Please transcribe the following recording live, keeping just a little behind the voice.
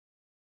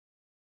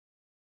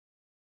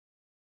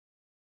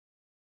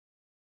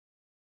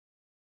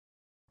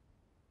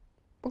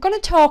We're going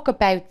to talk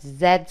about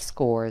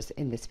Z-scores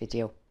in this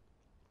video.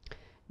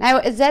 Now,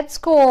 a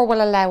Z-score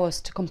will allow us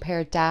to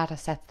compare data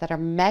sets that are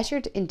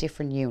measured in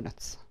different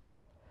units.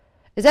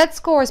 A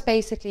Z-score is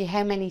basically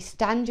how many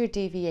standard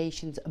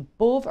deviations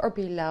above or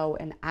below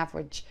an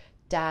average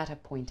data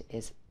point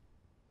is.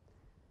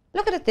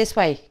 Look at it this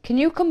way. Can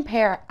you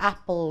compare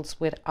apples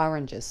with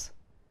oranges?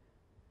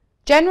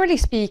 Generally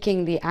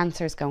speaking, the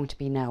answer is going to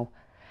be no.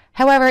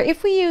 However,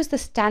 if we use the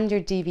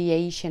standard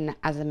deviation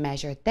as a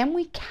measure, then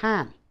we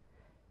can.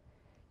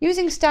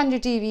 Using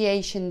standard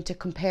deviation to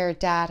compare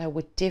data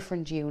with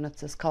different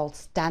units is called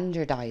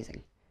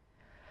standardizing.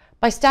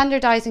 By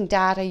standardizing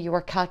data, you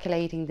are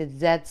calculating the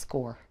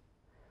Z-score.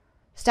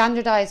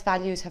 Standardized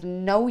values have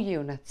no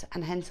units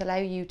and hence allow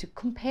you to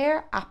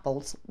compare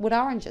apples with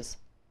oranges.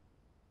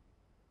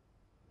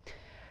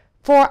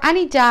 For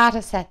any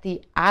data set,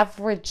 the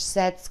average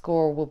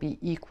Z-score will be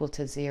equal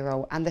to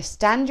 0 and the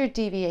standard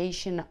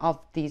deviation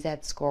of the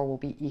Z-score will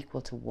be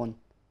equal to 1.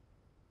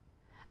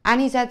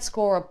 Any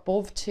Z-score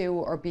above 2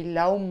 or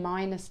below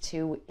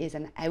 -2 is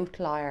an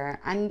outlier,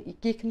 and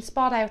you can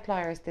spot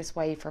outliers this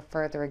way for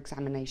further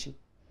examination.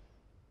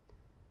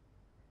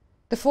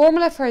 The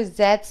formula for a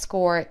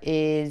Z-score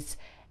is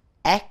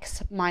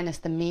x minus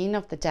the mean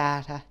of the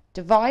data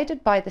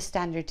divided by the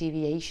standard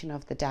deviation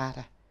of the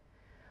data,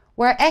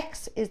 where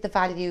x is the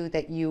value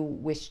that you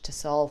wish to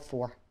solve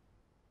for.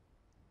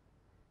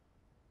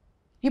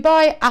 You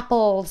buy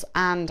apples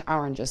and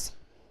oranges.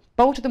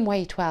 Both of them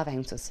weigh 12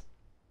 ounces.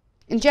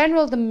 In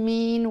general, the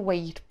mean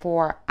weight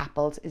for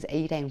apples is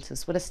 8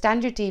 ounces with a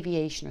standard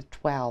deviation of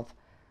 12.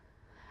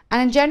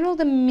 And in general,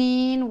 the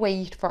mean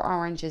weight for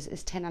oranges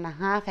is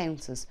 10.5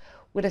 ounces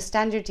with a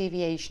standard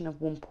deviation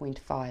of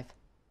 1.5.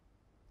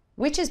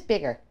 Which is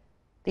bigger,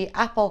 the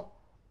apple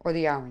or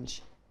the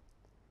orange?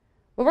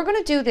 Well, we're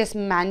going to do this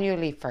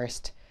manually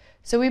first.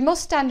 So we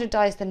must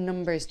standardize the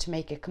numbers to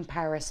make a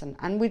comparison.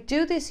 And we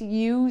do this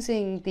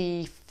using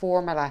the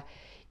formula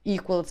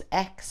equals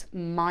x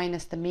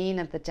minus the mean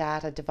of the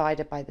data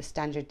divided by the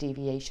standard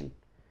deviation.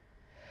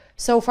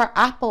 So for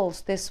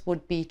apples, this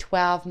would be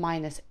 12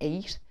 minus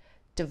 8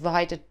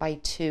 divided by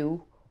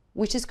 2,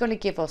 which is going to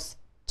give us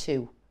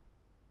 2.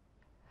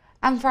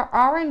 And for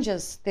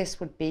oranges, this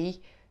would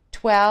be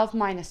 12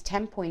 minus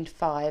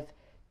 10.5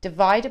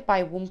 divided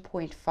by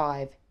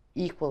 1.5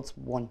 equals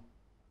 1.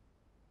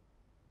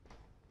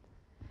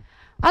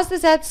 As the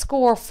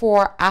Z-score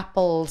for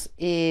apples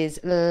is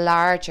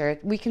larger,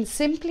 we can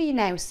simply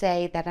now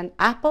say that an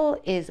apple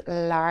is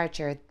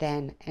larger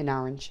than an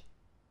orange.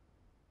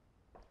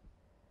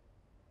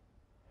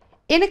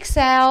 In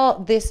Excel,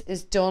 this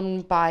is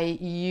done by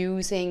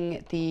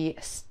using the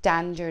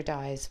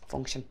standardize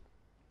function.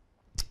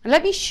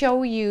 Let me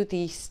show you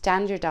the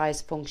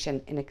standardize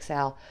function in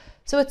Excel.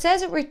 So it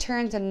says it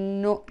returns a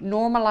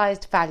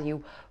normalized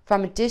value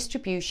from a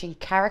distribution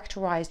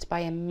characterized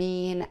by a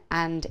mean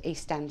and a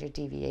standard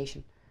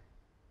deviation.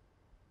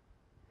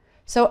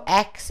 So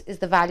x is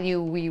the value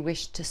we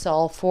wish to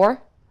solve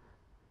for.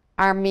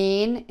 Our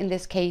mean in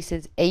this case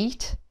is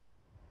 8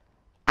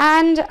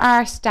 and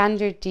our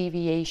standard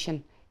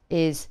deviation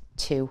is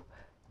 2.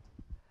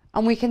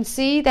 And we can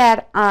see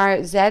that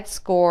our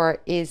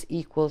Z-score is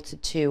equal to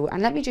 2.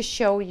 And let me just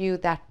show you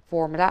that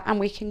formula, and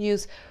we can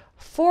use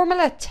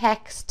formula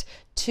text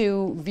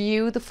to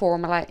view the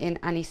formula in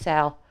any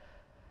cell.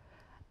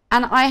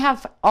 And I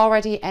have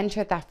already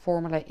entered that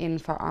formula in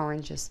for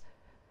oranges.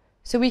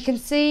 So we can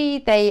see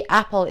the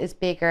apple is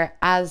bigger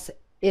as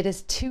it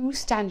is 2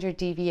 standard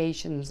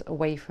deviations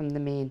away from the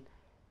mean,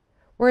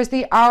 whereas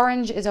the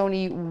orange is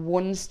only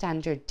 1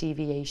 standard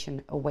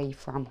deviation away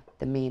from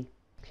the mean.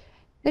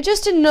 Now,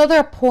 just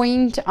another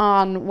point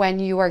on when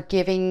you're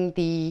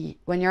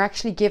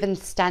actually given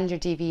standard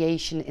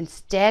deviation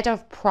instead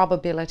of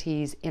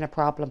probabilities in a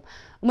problem.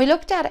 And we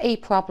looked at a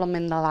problem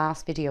in the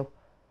last video.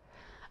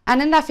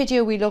 And in that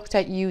video, we looked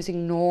at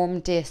using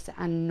norm_dis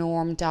and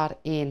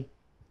norm.in.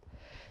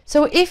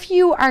 So if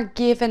you are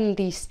given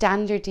the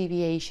standard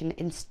deviation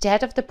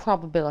instead of the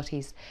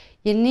probabilities,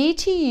 you need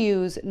to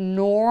use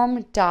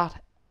norm.s.dis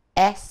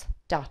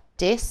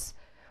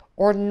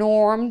or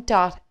norm.s.inv.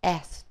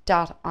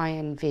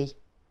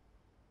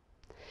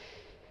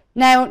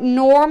 Now,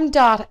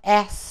 norm.s.dis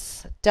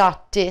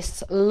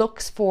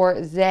looks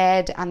for z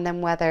and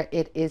then whether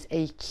it is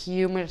a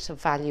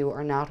cumulative value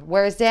or not,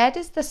 where z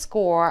is the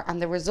score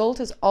and the result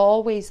is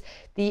always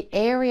the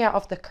area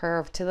of the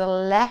curve to the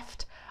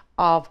left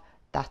of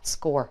that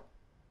score.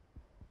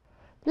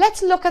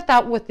 Let's look at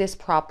that with this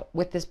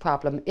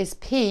problem. Is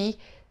P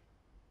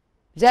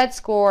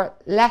Z-score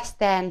less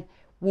than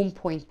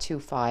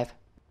 1.25?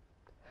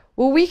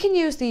 Well, we can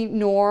use the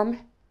norm.s.dis.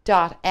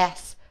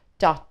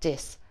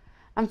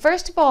 And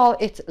first of all,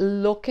 it's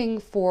looking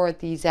for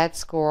the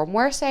Z-score. And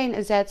we're saying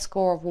a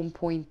Z-score of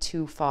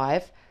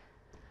 1.25.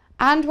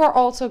 And we're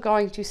also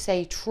going to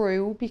say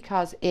true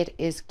because it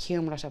is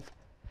cumulative.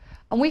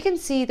 And we can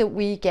see that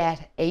we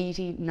get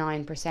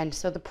 89%.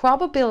 So the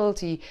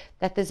probability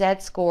that the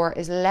Z-score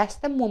is less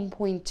than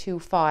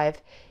 1.25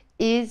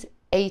 is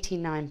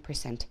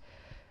 89%.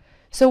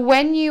 So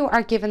when you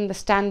are given the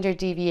standard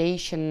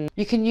deviation,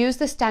 you can use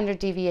the standard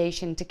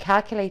deviation to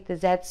calculate the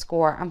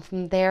Z-score and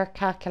from there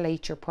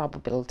calculate your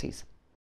probabilities.